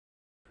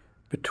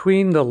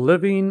Between the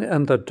living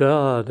and the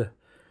dead,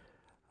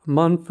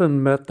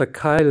 Mongfind met the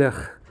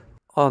Cailleach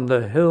on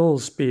the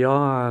hills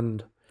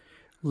beyond,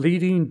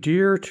 leading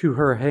dear to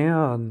her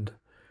hand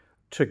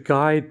to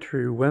guide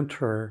through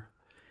winter,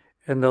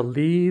 and the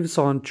leaves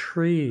on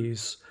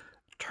trees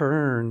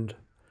turned,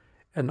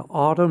 and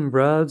autumn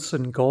reds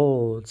and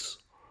golds,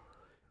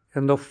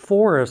 and the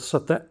forests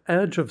at the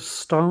edge of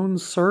stone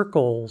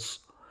circles,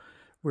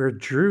 where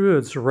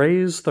druids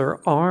raised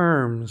their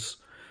arms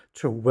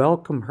to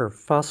welcome her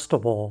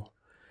festival,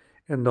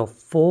 and the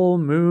full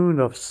moon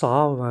of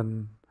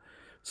Samhain,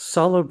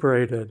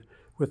 celebrated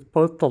with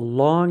both the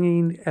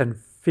longing and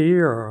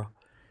fear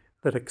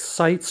that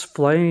excites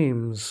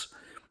flames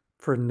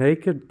for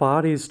naked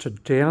bodies to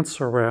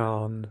dance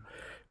around,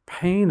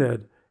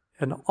 painted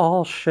in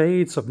all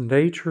shades of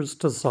nature's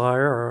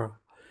desire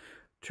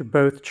to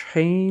both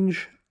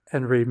change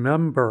and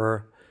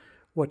remember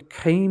what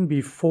came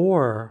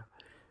before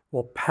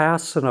will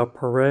pass in a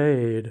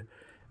parade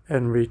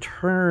and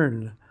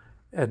return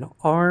in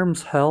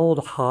arms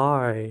held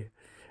high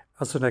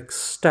as an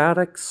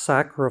ecstatic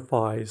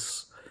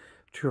sacrifice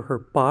to her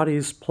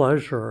body's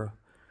pleasure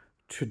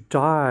to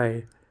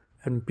die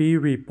and be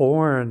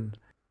reborn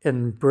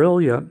in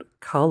brilliant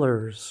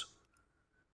colors.